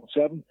end of round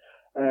 7.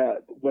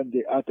 When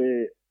at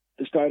the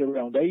start of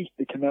round 8,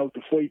 they came out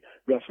to fight.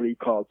 Referee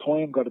called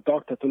time, got a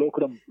doctor to look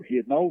at him. He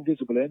had no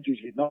visible injuries.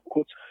 He had no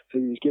cuts. So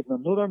he was given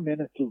another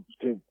minute to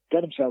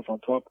get himself on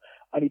top.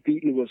 And he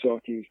beat Luis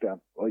Ortiz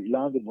then. Right? He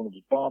landed one of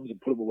his bombs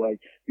and put him away.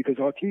 Because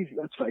Ortiz,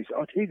 let's face it,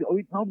 Ortiz,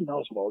 nobody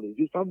knows what all he is.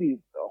 He's probably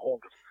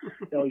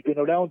 100. You know, he's been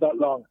around that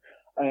long.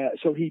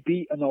 So he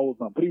beat an old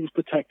man, but he was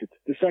protected.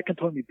 The second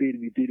time he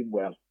beat him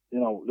well. You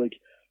know, like,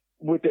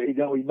 he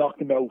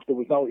knocked him out.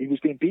 He was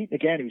being beaten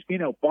again. He was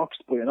being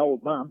outboxed by an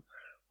old man,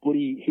 but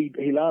he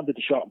landed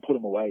the shot and put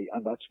him away,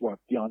 and that's what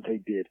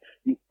Deontay did.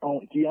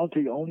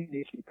 Deontay only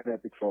needs to be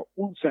perfect for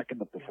 1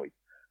 second of the fight.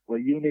 Well,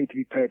 you need to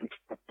be perfect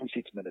for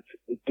 6 minutes.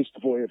 Just to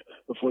avoid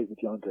the fight with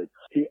Deontay.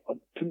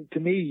 To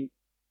me,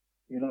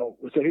 you know,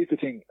 so here's the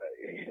thing,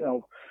 you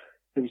know,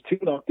 there was 2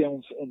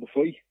 knockdowns in the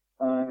fight,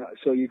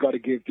 so you got to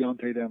give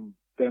Deontay them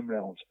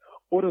rounds.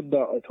 Other than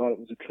that, I thought it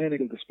was a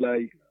clinical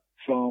display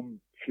from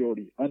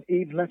Fury. And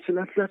even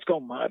let's go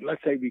mad.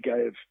 Let's say we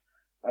gave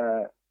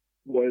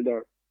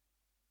Wilder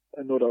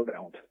another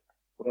round,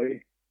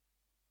 right?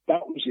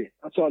 That was it.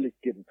 That's all you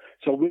give him.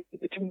 So with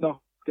the 2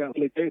 knockdowns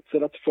like that, so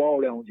that's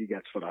 4 rounds he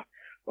gets for that,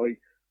 right?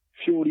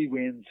 Fury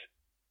wins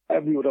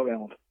every other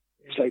round,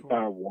 say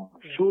bar 1.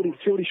 Fury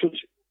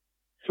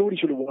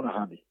should have won a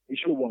handy. He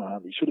should have won a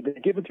handy. He should have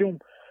been given to him.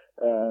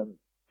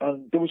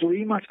 And there was a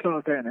rematch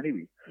clause then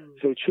anyway,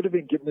 so it should have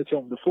been given it to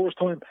him. The first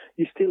time,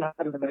 he still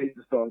had an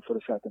amazing start for the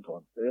second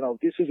time. You know,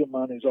 this is a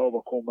man who's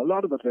overcome a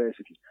lot of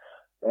adversity,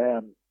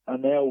 and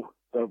now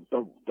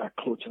they're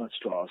clutching at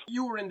straws.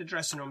 You were in the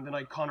dressing room the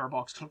night Conor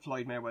boxed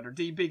Floyd Mayweather,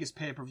 the biggest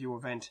pay-per-view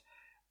event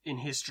in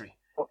history.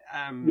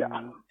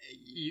 Yeah.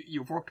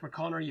 You've worked with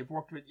Conor, you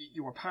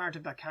were part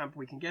of that camp.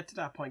 We can get to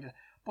that point,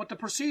 but the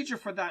procedure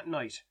for that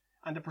night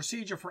and the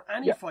procedure for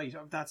any fight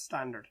of that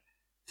standard.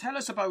 Tell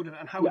us about it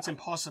and how it's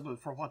impossible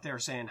for what they're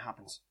saying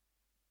happens.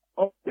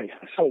 Okay,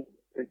 so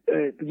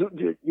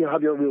you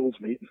have your rules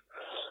meeting.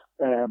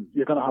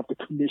 You're going to have the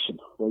commission,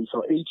 right?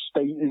 So each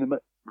state in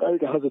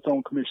America has its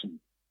own commission.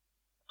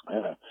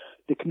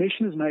 The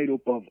commission is made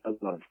up of a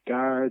lot of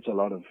guards, a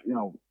lot of,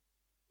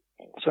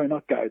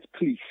 not guards,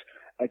 police,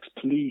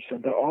 ex-police,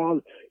 and they're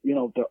all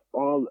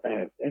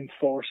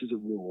enforcers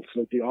of rules.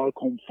 Like, they all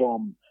come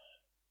from,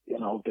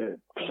 the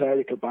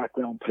clerical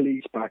background,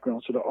 police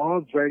background, so they're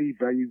all very,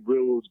 very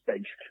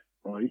rules-based,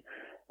 right?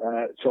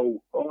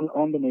 So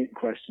on the main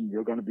question,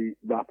 you're going to be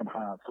wrapping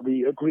hands. So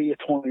we agree a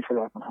 20 for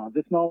wrapping hands.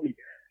 It's normally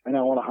an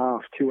hour and a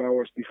half, 2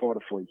 hours before the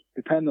fight,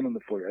 depending on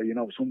the fighter.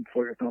 Some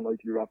fighters don't like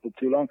to be wrapped up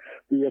too long.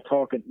 We are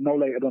talking no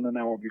later than an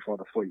hour before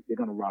the fight. You're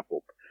going to wrap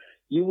up.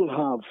 You will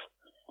have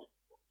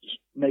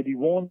maybe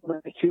 1,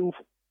 maybe 2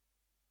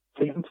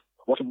 things.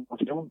 What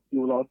you're doing,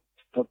 you will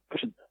have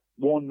pushing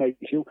 1, maybe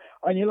 2,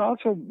 and you'll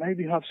also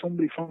maybe have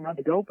somebody from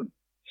Randy Open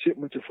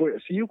sitting with your fighter.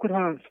 So you could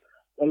have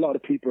a lot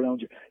of people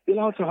around you.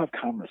 You'll also have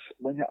cameras.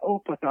 When you're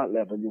up at that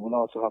level, you will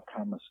also have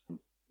cameras.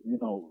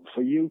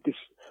 For you to,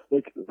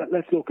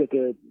 let's look at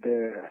the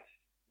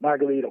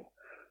Margarito.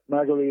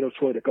 Margarito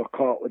tried to got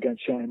caught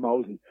against Shane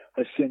Mosley.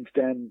 Has since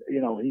then,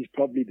 he's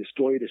probably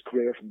destroyed his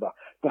career from that.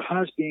 There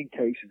has been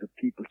cases of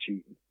people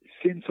cheating.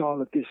 Since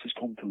all of this has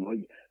come to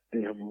light,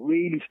 they have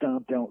really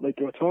stamped down. Like,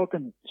 they were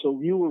talking, so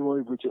you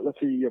arrive with, let's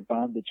say, your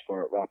bandage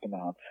for wrapping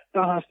on.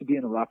 That has to be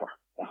in a wrapper.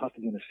 It has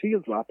to be in a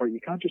sealed wrapper. You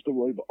can't just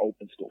arrive with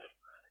open stuff.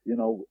 It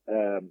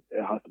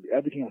has to be,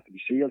 everything has to be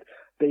sealed.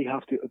 They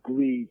have to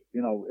agree,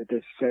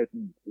 there's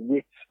certain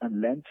widths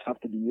and lengths have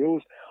to be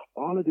used.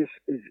 All of this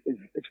is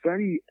it's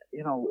very,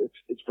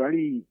 it's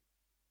very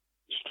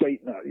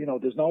straight now.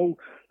 There's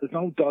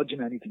no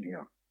dodging anything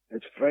here.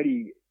 It's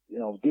very, You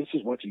know, this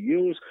is what you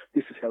use,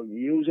 this is how you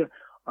use it,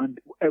 and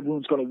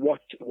everyone's going to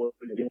watch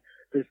it.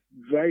 There's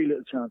very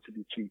little chance of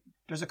you cheating.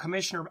 There's a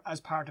commissioner as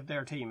part of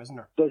their team, isn't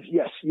there?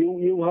 Yes,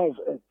 you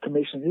have a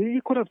commissioner.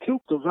 You could have two.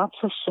 The Raps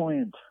are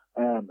signed,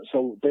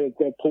 so they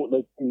put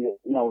like you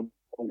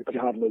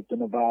have like the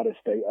Nevada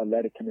State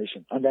Athletic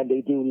Commission, and then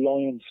they do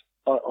lines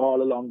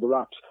all along the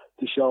Raps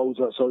to show.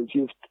 So if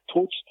you've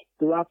touched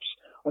the Raps,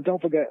 and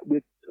don't forget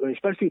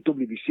especially with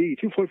WBC,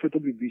 if you fight for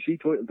WBC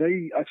title,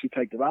 they actually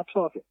take the Raps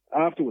off it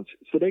afterwards,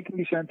 so they can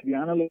be sent to be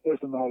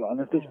analysed and all.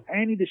 And if there's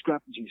any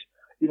discrepancies,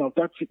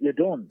 that's it, you're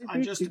done.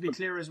 And just to be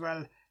clear as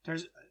well,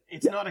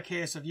 it's not a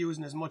case of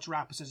using as much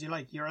Raps as you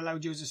like. You're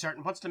allowed to use a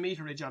certain. What's the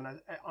meterage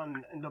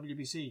on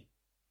WBC?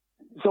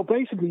 So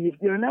basically,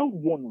 you're allowed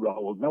one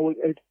roll. Now,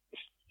 it's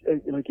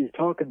like you're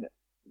talking.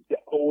 The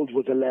old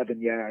was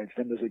 11 yards,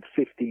 then there's like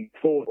 15.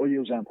 I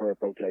use Empire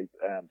Pro Tape,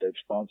 they've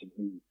sponsored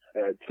me.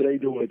 So they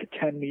do like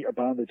a 10-meter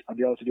bandage, and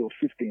they also do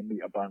a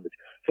 15-meter bandage.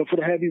 So for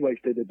the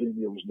heavyweights, they've been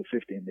using the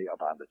 15-meter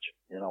bandage,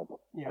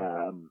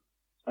 Yeah.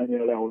 And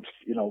you're allowed,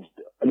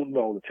 a little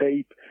roll of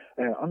tape.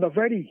 And they're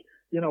very,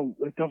 they're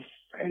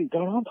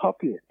on top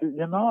of you.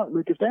 You're not,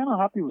 like, if they're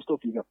not happy with stuff,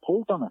 you get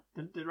pulled on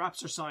it. The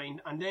Raps are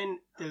signed, and then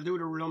they'll do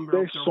the number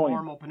up, their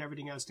warm-up and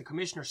everything else. The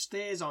commissioner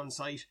stays on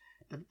site.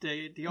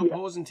 The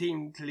opposing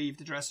team to leave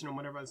the dressing room,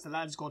 whatever else, the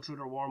lads go through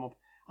their warm-up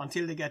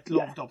until they get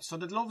gloved up. So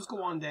the gloves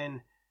go on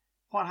then.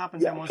 What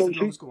happens then once the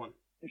gloves go on?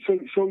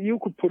 So you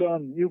could put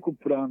on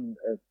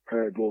a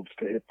pair of gloves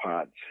to hit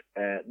pads.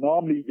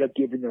 Normally you're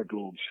given your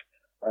gloves,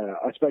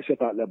 especially at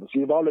that level. So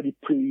you've already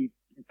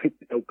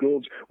picked out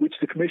gloves, which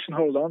the commission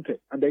hold on to,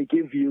 and they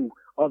give you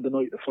on the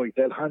night of the fight.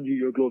 They'll hand you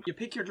your gloves. You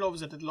pick your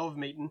gloves at the glove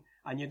meeting,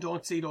 and you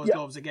don't see those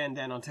gloves again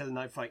then until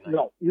the fight night.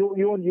 No,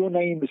 your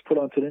name is put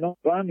onto the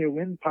brand new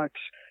in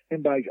packs,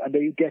 in bags, and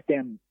they get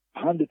them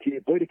handed to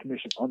you by the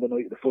commission on the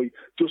night of the fight,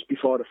 just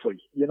before the fight.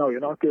 You're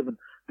not given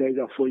days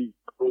of fight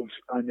gloves,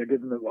 and you're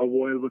given a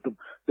while with them.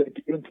 They're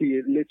given to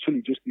you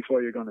literally just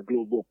before you're going to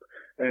glove up.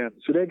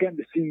 So they're getting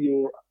to see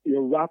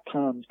your wrapped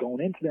hands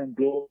going into them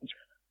gloves,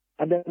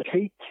 and then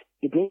take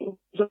the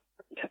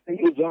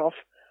gloves off,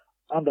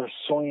 and they're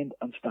signed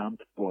and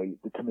stamped by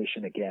the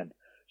commission again.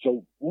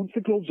 So once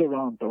the gloves are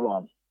on, they're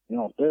on.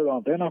 They're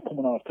on. They're not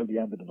coming off till the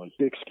end of the night.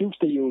 The excuse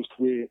they used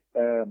with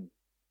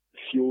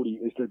Fury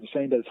is they're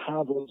saying that his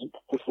hand wasn't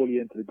put fully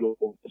into the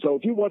glove. So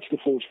if you watch the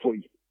first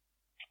fight,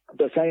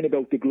 they're saying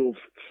about the glove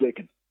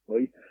flicking,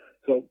 right?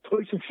 So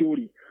Tyson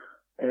Fury,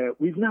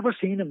 we've never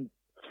seen him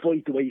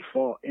fight the way he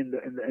fought in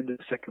the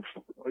second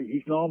fight. Right?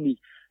 He's normally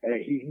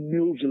he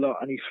moves a lot,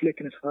 and he's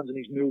flicking his hands and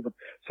he's moving.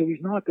 So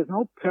there's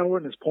no power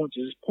in his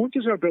punches. His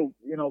punches are about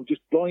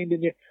just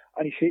blinding you,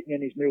 and he's hitting you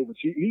and he's moving.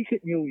 So he's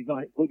hitting you, he's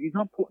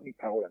not putting any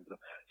power into him.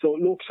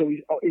 So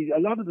he's a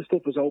lot of the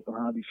stuff is open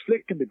hand. He's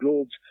flicking the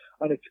gloves,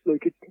 and it's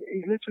like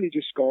he's literally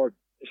just scored,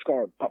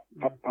 pop,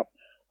 pop, pop.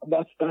 And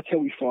that's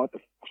how he fought the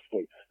first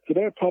fight. So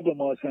their problem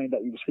was saying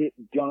that he was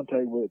hitting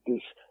Deontay with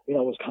this,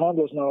 his hand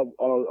wasn't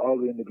all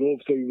in the glove,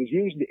 so he was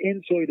using the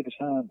inside of his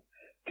hand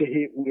to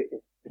hit with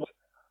it.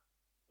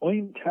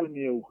 I'm telling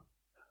you,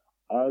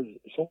 as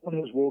someone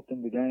who's worked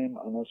in the game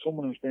and as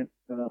someone who's been,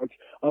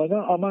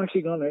 I'm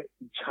actually going to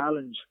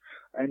challenge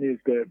any of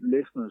the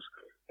listeners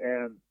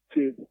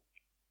to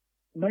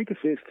make a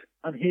fist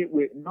and hit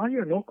with not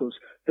your knuckles,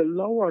 the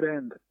lower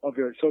end of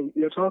so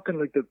you're talking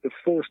like the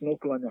first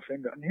knuckle on your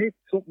finger, and hit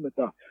something like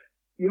that.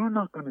 You're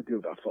not going to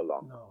do that for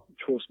long. No.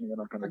 Trust me, you're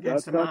not going to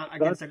do that.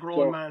 Against a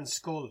grown man's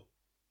skull.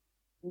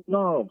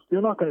 No,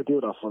 you're not going to do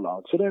that for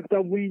long. So they're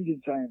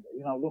whinging saying,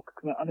 look,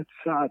 and it's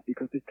sad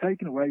because they've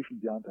taken away from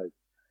Deontay.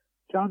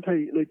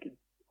 Deontay,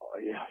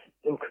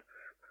 look,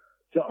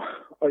 so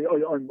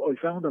I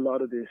found a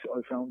lot of this.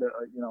 I found that,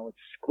 it's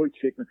quite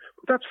sickening.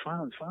 But that's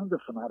fans. Fans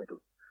are fanatical.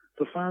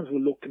 The fans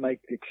will look to make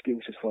the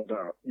excuses for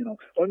their,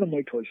 I'm a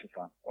Mike Tyson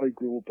fan. I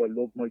grew up, I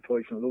loved Mike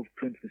Tyson, I loved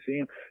Prince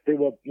Naseem. They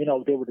were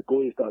the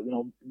guys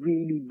that,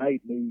 really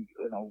made me,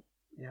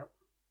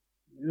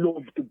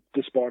 love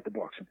the sport of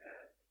boxing.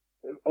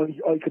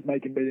 I could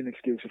make a million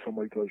excuses for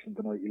Mike Tyson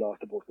the night he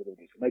lost to Buster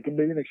Douglas. Make a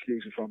million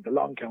excuses for him, the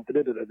long count,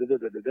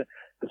 The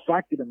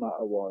fact of the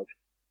matter was,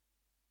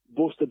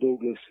 Buster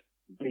Douglas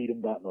beat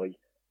him that night.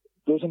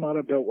 Doesn't matter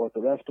about what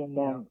the ref done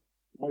wrong.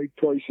 Mike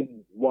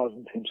Tyson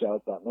wasn't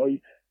himself that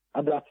night.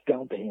 And that's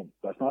down to him.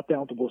 That's not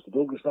down to Buster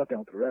Douglas, not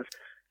down to the ref.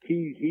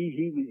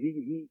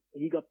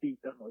 He got beat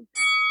that night.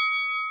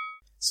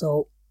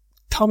 So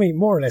Tommy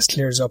more or less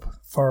clears up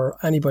for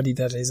anybody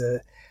that is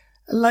a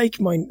like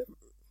mind.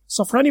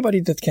 So for anybody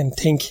that can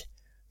think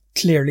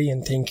clearly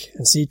and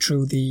see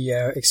through the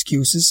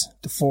excuses,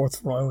 the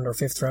fourth round or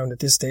fifth round at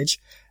this stage,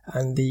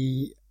 and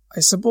I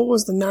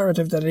suppose the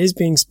narrative that is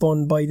being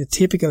spun by the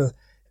typical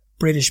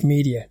British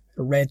media,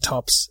 the red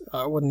tops.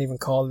 I wouldn't even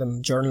call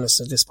them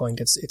journalists at this point.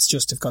 It's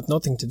just they've got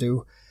nothing to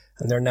do,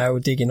 and they're now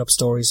digging up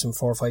stories from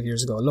 4 or 5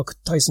 years ago. Look,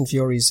 Tyson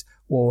Fury's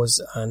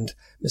woes and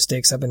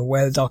mistakes have been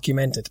well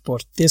documented,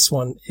 but this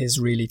one is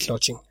really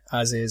clutching,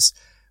 as is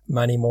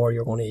many more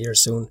you're going to hear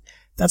soon.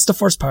 That's the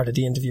first part of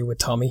the interview with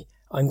Tommy.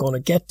 I'm going to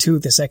get to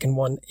the second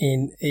one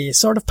in a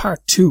sort of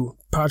part 2,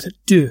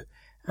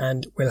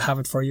 and we'll have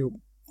it for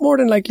you more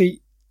than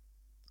likely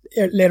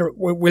later.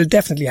 We'll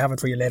definitely have it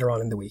for you later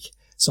on in the week.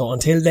 So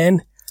until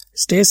then,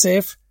 stay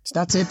safe.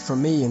 That's it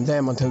from me and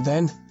them until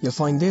then. You'll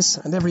find this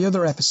and every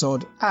other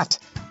episode at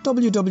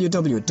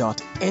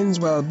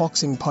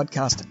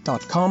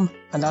www.enswellboxingpodcast.com,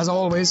 and as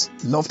always,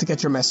 love to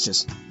get your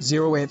messages.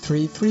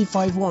 083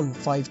 351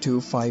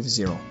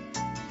 5250.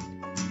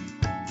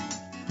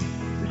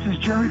 This is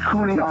Jerry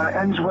Cooney on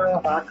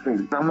Enswell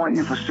Boxing. I want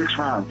you for 6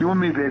 rounds. You and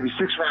me, baby,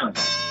 6 rounds.